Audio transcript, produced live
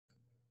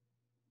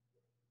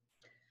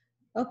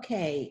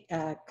Okay,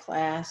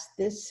 class,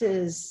 this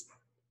is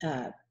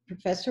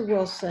Professor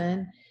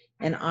Wilson,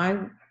 and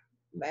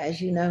as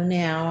you know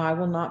now, I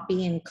will not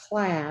be in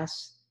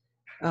class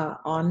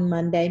on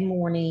Monday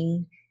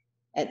morning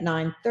at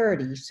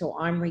 9:30. So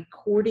I'm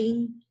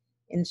recording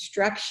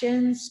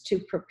instructions to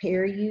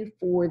prepare you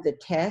for the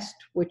test,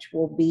 which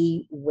will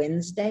be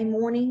Wednesday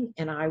morning,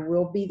 and I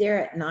will be there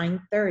at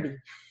 9:30.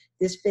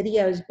 This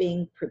video is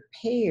being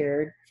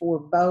prepared for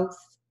both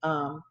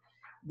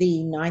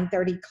the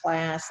 9:30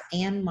 class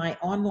and my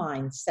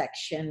online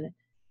section.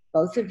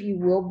 Both of you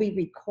will be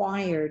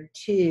required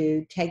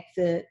to take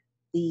the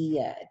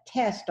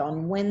test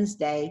on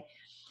Wednesday.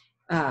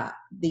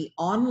 The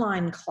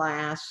online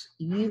class,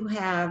 you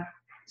have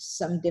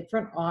some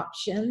different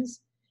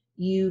options.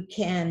 You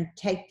can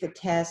take the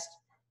test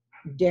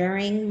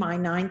during my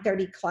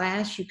 9:30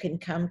 class. You can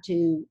come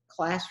to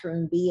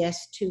classroom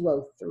BS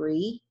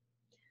 203.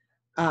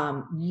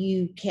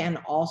 You can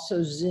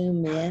also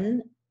Zoom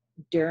in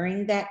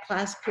during that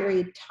class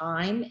period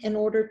time in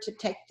order to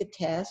take the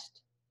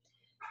test.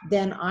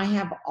 Then I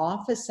have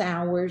office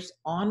hours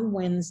on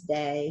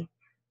Wednesday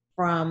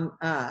from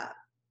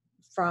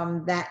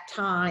that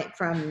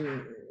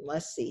time,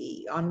 let's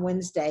see, on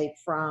Wednesday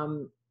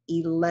from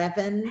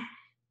 11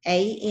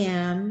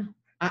 a.m.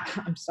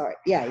 I'm sorry,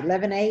 yeah,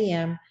 11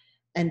 a.m.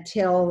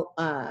 until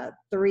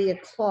 3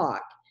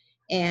 o'clock.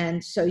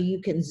 And so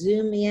you can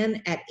Zoom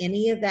in at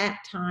any of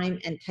that time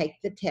and take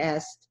the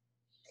test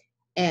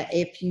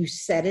if you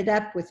set it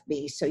up with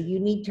me. So you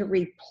need to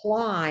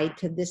reply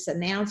to this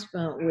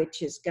announcement,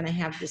 which is going to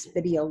have this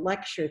video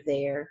lecture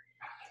there,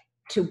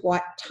 to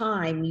what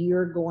time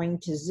you're going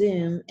to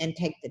Zoom and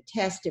take the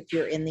test if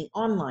you're in the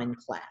online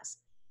class.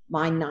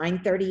 My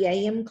 9:30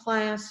 a.m.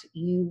 class,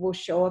 you will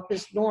show up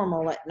as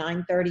normal at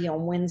 9:30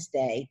 on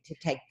Wednesday to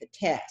take the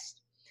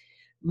test.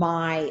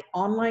 My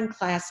online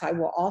class, I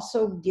will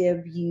also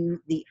give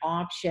you the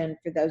option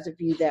for those of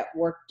you that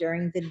work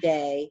during the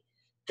day,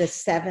 the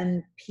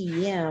 7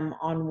 p.m.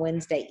 on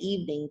Wednesday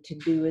evening, to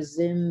do a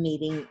Zoom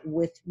meeting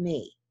with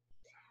me.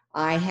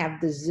 I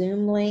have the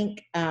Zoom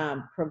link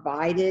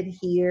provided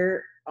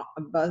here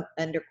both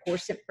under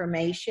course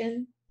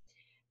information,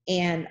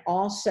 and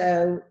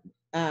also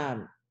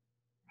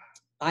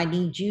I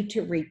need you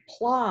to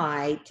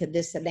reply to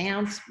this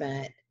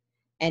announcement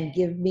and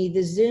give me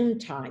the Zoom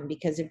time,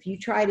 because if you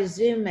try to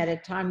Zoom at a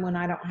time when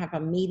I don't have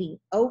a meeting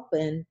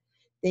open,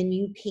 then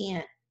you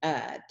can't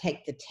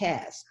take the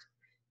test.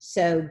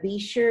 So be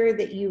sure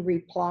that you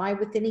reply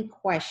with any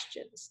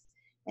questions.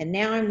 And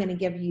now I'm going to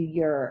give you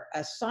your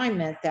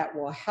assignment that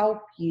will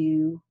help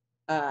you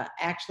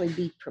actually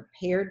be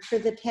prepared for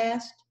the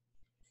test.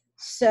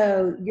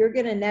 So you're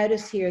going to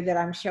notice here that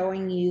I'm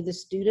showing you the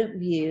student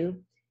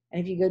view. And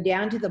if you go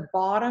down to the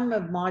bottom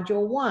of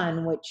Module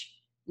 1, which,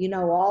 you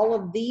know, all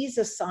of these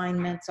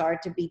assignments are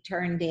to be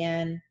turned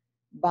in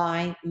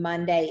by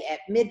Monday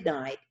at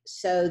midnight.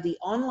 So the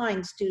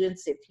online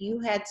students, if you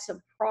had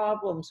some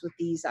problems with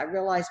these, I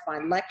realized my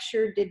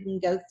lecture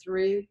didn't go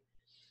through,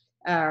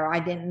 or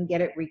I didn't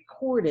get it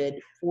recorded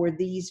for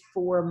these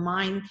 4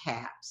 mind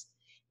caps.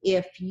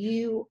 If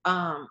you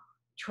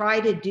try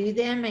to do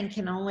them and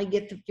can only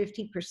get the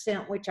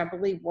 50%, which I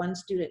believe one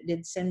student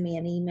did send me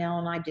an email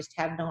and I just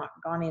have not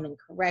gone in and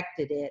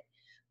corrected it.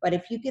 But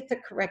if you get the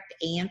correct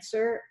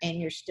answer and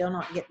you're still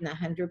not getting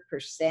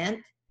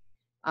 100%,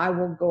 I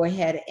will go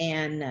ahead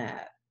and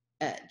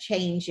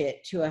change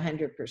it to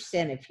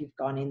 100% if you've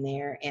gone in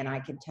there and I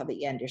can tell that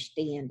you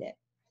understand it.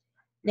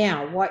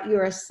 Now, what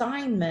your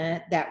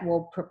assignment that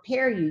will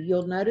prepare you,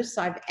 you'll notice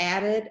I've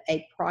added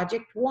a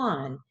Project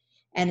 1,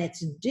 and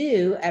it's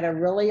due at a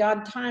really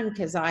odd time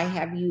because I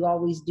have you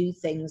always do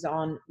things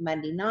on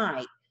Monday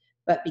night.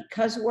 But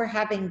because we're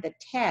having the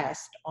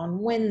test on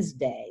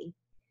Wednesday,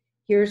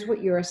 here's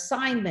what your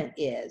assignment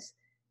is: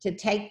 to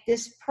take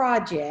this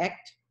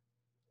project,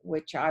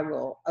 which I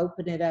will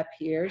open it up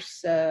here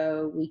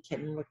so we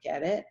can look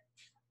at it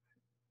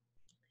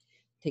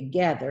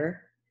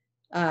together.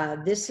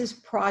 This is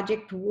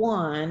Project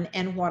 1,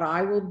 and what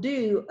I will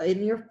do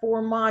in your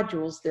 4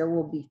 modules, there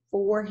will be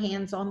 4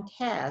 hands-on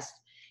tests,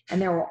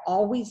 and there will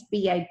always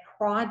be a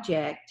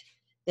project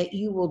that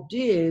you will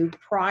do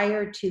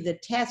prior to the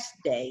test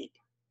date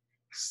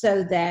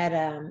so that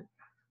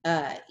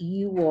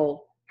you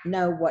will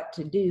know what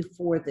to do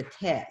for the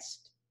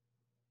test.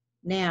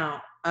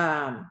 Now,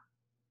 I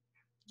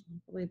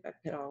believe I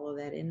put all of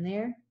that in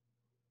there.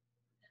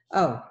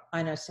 Oh,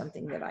 I know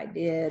something that I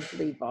did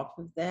leave off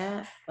of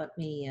that. Let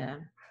me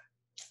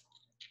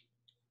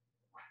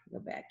go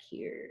back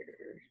here.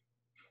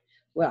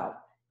 Well,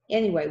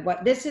 anyway,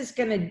 what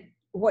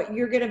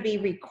you're going to be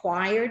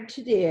required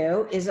to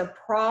do is a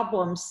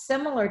problem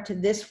similar to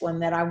this one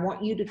that I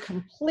want you to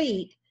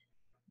complete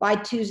by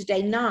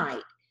Tuesday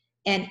night,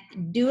 and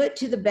do it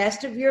to the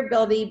best of your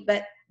ability.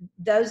 But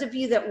those of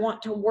you that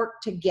want to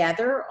work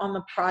together on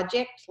the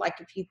project, like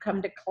if you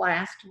come to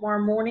class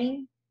tomorrow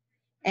morning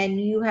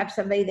and you have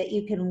somebody that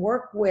you can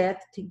work with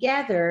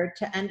together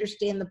to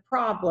understand the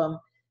problem,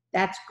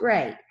 that's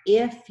great.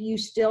 If you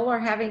still are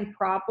having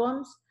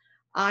problems,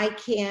 I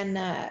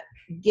can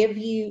give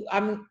you,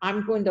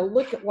 I'm going to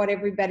look at what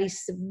everybody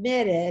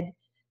submitted,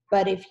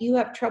 but if you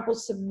have trouble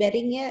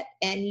submitting it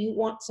and you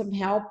want some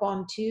help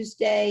on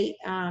Tuesday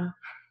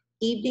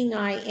evening,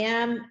 I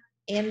am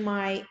in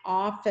my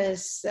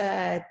office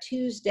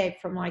Tuesday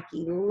from like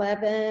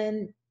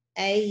 11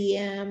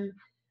 a.m.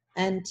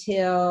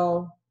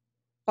 until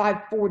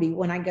 5:40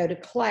 when I go to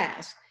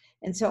class.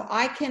 And so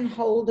I can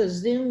hold a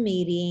Zoom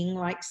meeting,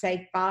 like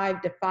say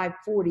 5 to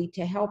 5:40,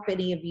 to help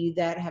any of you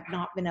that have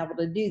not been able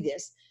to do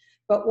this.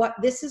 But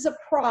this is a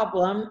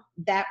problem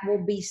that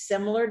will be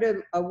similar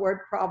to a word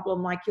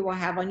problem like you will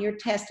have on your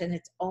test. And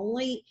it's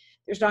only,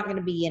 there's not going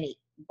to be any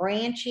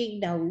branching,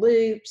 no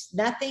loops,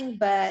 nothing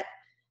but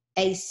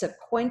a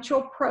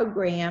sequential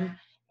program.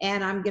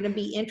 And I'm going to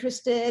be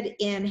interested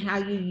in how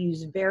you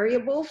use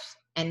variables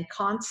and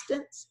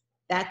constants.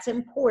 That's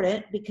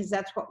important because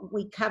that's what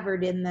we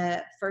covered in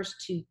the first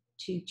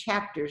two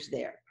chapters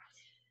there.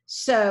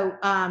 So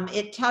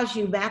it tells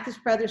you Mathis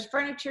Brothers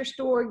Furniture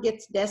Store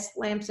gets desk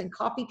lamps and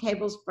coffee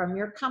tables from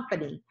your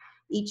company.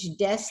 Each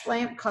desk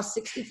lamp costs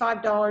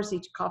 $65.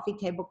 Each coffee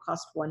table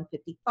costs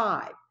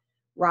 $155.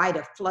 Write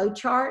a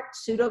flowchart,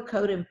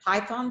 pseudocode, and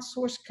Python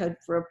source code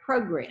for a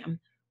program,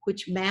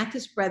 which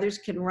Mathis Brothers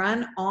can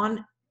run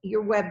on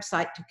your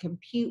website to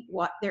compute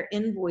what their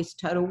invoice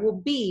total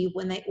will be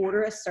when they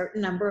order a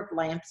certain number of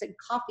lamps and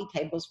coffee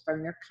tables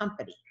from your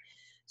company.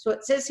 So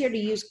it says here to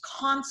use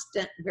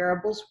constant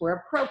variables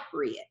where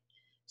appropriate.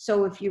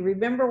 So if you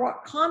remember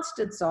what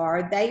constants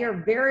are, they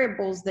are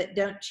variables that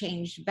don't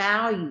change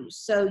values.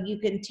 So you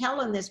can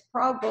tell in this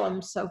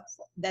problem so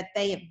that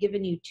they have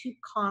given you two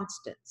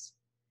constants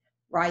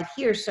right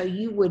here. So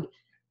you would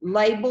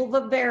label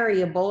the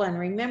variable, and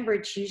remember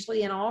it's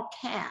usually in all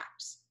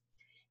caps.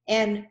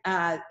 And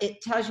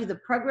it tells you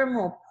the program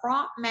will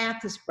prompt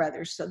Mathis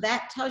Brothers. So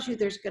that tells you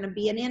there's going to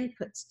be an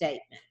input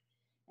statement.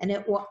 And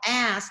it will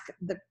ask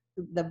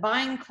the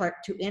buying clerk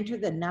to enter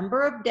the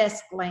number of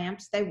desk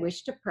lamps they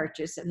wish to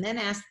purchase, and then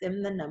ask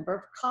them the number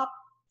of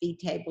coffee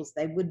tables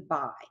they would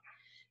buy.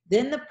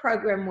 Then the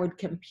program would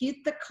compute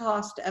the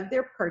cost of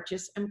their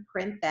purchase and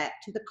print that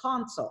to the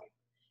console.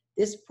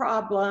 This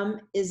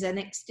problem is an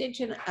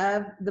extension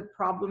of the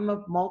problem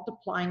of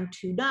multiplying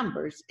two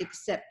numbers,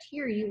 except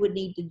here you would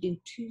need to do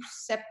two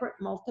separate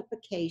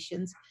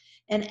multiplications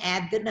and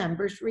add the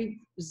numbers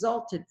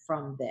resulted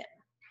from them.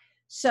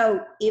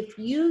 So if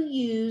you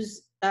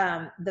use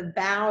the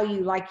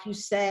value, like you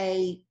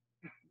say,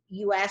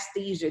 you ask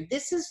the user,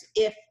 this is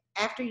if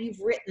after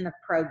you've written the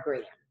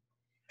program,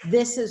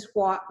 this is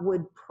what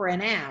would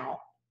print out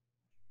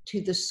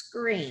to the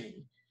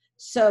screen.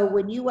 So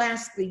when you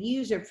ask the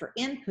user for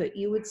input,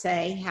 you would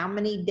say how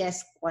many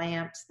desk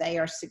lamps, they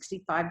are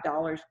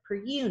 $65 per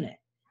unit.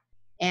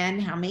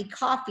 And how many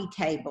coffee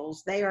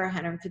tables, they are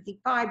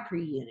 $155 per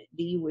unit,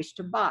 do you wish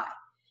to buy?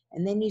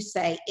 And then you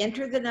say,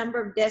 enter the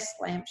number of desk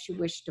lamps you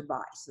wish to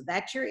buy. So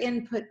that's your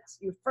input,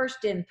 your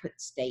first input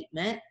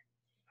statement.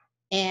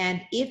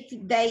 And if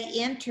they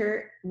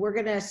enter, we're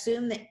going to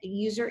assume that the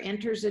user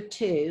enters a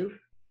 2.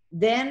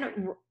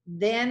 Then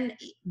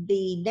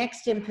the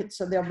next input,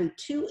 so there'll be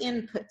 2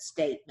 input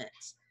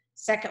statements.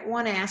 Second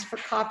one asks for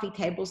coffee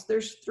tables,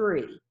 there's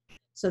 3.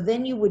 So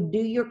then you would do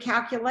your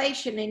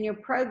calculation in your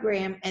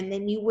program, and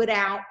then you would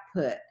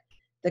output.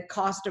 The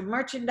cost of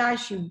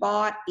merchandise you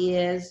bought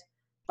is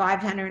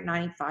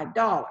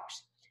 $595.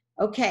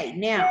 Okay,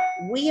 now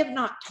we have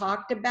not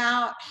talked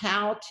about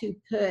how to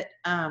put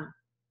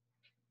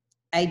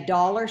a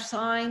dollar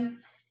sign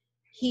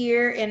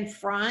here in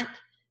front.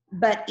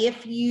 But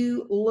if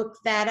you look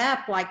that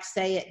up, like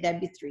say at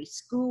W3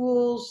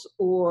 Schools,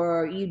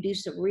 or you do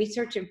some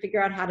research and figure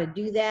out how to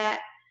do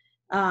that,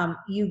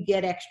 you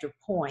get extra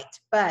points.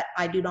 But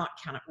I do not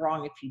count it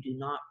wrong if you do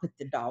not put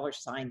the dollar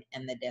sign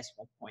and the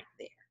decimal point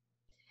there.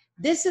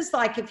 This is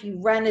like if you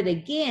run it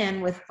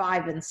again with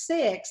 5 and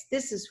 6,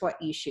 this is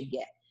what you should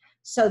get.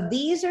 So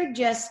these are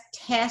just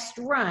test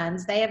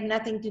runs. They have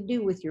nothing to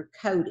do with your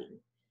coding.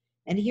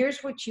 And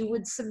here's what you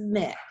would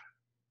submit.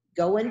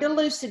 Go into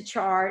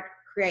Lucidchart,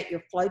 create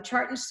your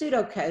flowchart and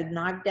pseudocode, and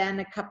I've done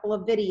a couple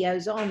of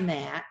videos on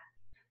that,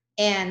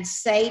 and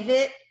save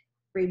it,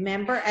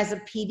 remember, as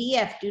a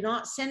PDF. Do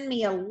not send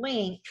me a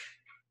link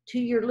to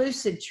your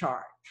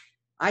Lucidchart.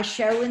 I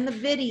show in the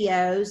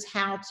videos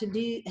how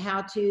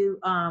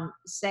to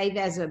save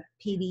as a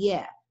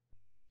PDF.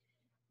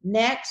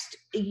 Next,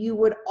 you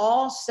would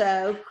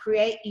also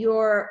create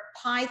your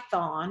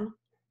Python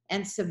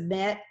and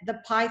submit the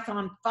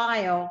Python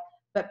file.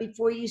 But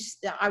before you,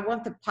 I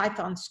want the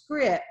Python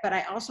script, but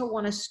I also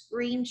want a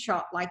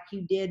screenshot like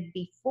you did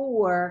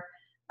before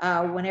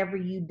whenever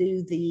you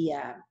do the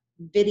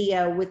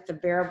video with the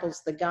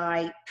variables, the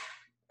guy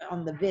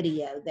on the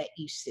video that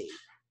you see.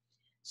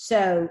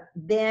 So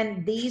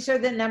then these are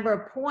the number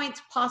of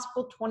points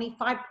possible,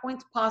 25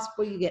 points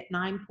possible. You get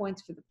 9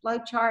 points for the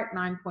flowchart,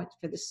 9 points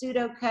for the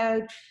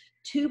pseudocode,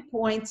 2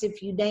 points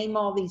if you name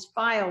all these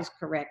files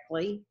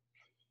correctly,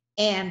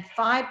 and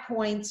 5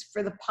 points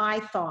for the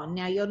Python.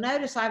 Now you'll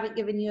notice I haven't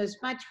given you as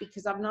much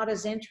because I'm not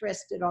as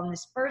interested on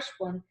this first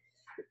one.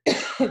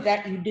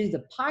 that you do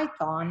the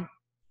Python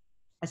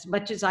as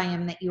much as I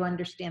am that you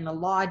understand the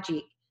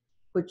logic,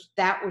 which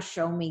that will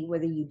show me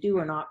whether you do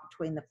or not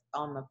between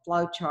on the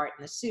flow chart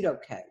and the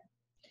pseudocode.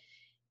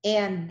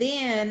 And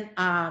then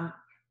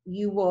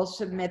you will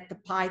submit the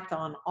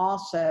Python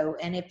also.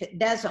 And if it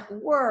doesn't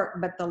work,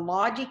 but the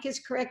logic is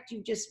correct,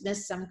 you just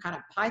missed some kind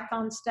of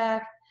Python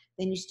stuff,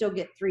 then you still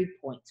get 3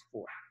 points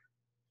for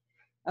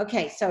it.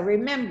 Okay, so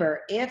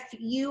remember, if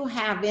you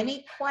have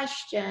any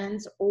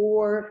questions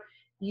or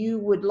you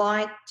would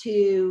like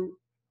to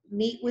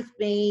meet with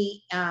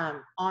me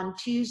on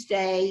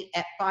Tuesday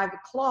at 5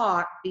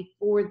 o'clock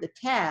before the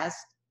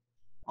test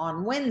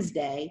on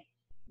Wednesday,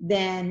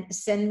 then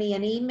send me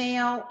an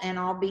email and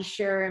I'll be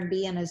sure and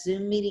be in a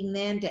Zoom meeting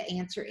then to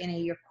answer any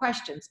of your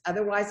questions.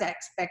 Otherwise, I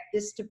expect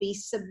this to be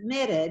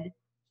submitted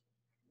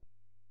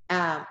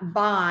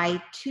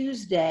by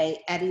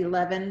Tuesday at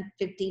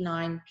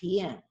 11:59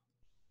 p.m.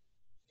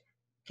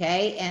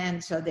 Okay,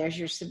 and so there's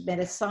your submit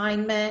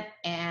assignment,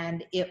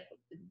 and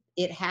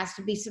it has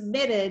to be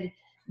submitted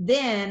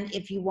then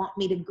if you want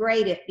me to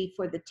grade it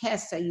before the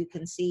test so you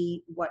can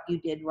see what you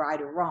did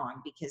right or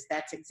wrong, because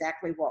that's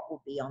exactly what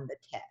will be on the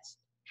test.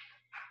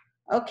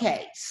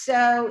 Okay,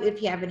 so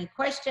if you have any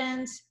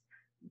questions,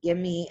 give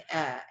me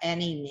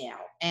an email.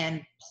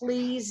 And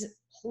please,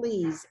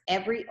 please,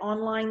 every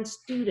online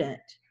student,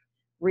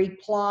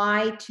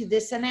 reply to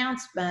this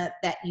announcement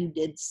that you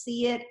did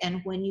see it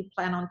and when you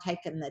plan on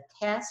taking the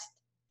test.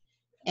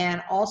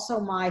 And also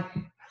my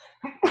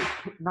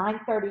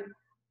 9:30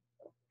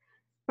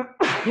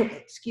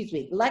 excuse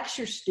me,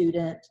 lecture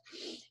student,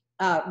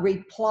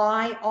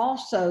 reply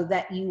also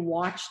that you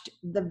watched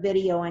the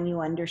video and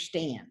you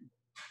understand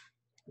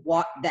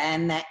what,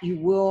 then that you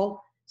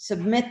will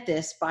submit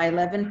this by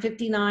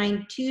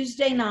 11:59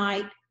 Tuesday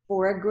night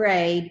for a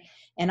grade.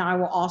 And I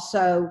will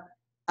also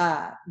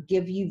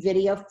give you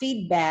video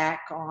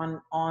feedback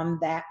on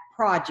that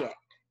project.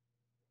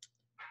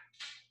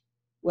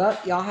 Well,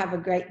 y'all have a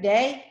great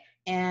day,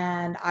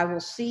 and I will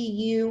see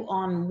you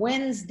on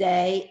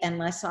Wednesday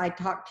unless I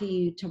talk to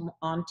you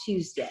on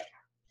Tuesday.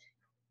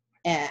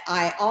 And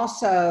I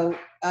also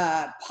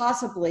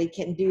possibly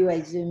can do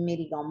a Zoom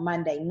meeting on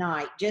Monday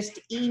night. Just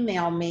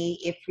email me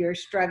if you're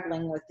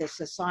struggling with this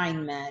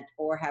assignment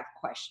or have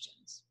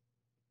questions.